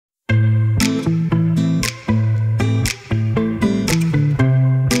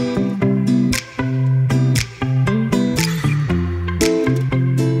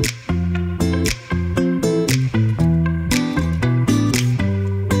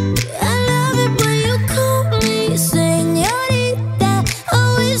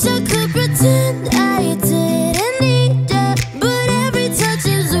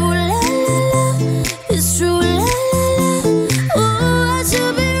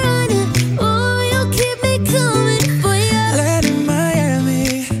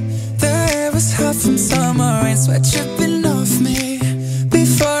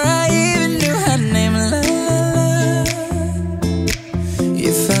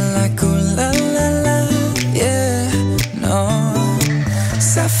felt like ooh la la la, yeah, no.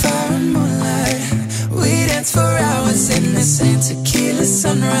 Sapphire and moonlight, we danced for hours in the same tequila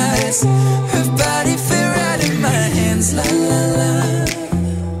sunrise. Her body fit right in my hands, la la la.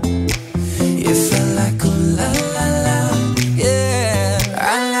 You felt like ooh la la la, yeah.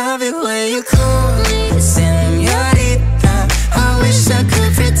 I love it when you call me Senorita. I wish I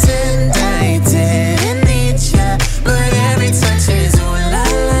could pretend I didn't need ya, but every touch is ooh la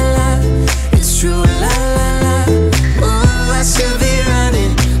la la. It's true, la la la. Ooh, I should be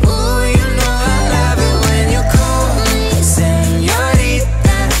running. Ooh, you know I love it when you call me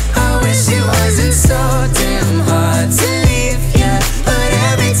Senorita. I wish it wasn't so damn hard to leave ya, but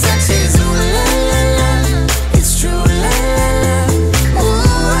every touch is ooh la la la. It's true, la la la.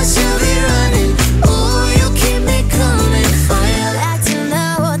 Ooh, I should be running. Ooh, you keep me coming for ya. Back in the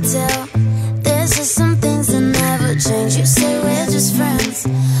hotel, there's just some things that never change. You say we're just friends,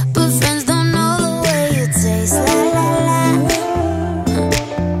 but friends don't know the way you taste. La la la.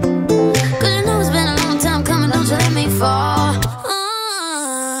 Cause you know it's been a long time coming, don't you let me fall.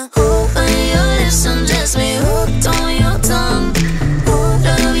 Ooh, on your lips undress me, hooked on your tongue. Ooh,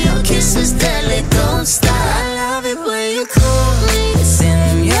 love your kisses deadly, don't stop. I love it when you call me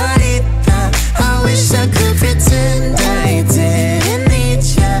Senorita. I wish I could pretend I didn't need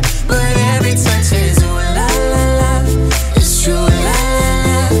ya, but every touch is ooh la la la. It's true, la la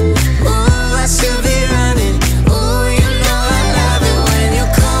la. Ooh, I should be running. Ooh, you know I love it when you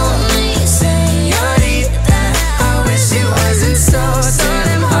call me Senorita. I wish it wasn't so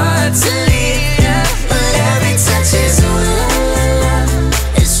damn hard to leave ya, but every touch is ooh la la la.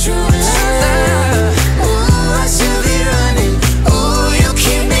 It's true, la la la. Ooh, I should be running. Ooh, you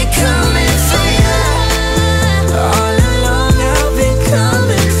keep me coming for ya. All along I've been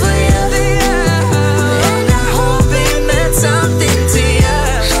coming for ya, and I hope it meant something to ya.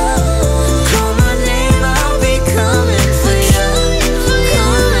 Call my name, I'll be coming for ya,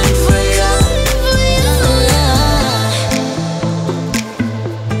 coming for ya,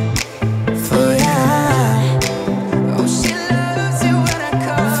 for ya. Oh, she loves it when I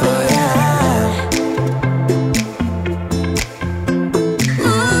call for ya.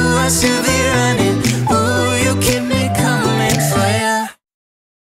 Ooh, I should be running.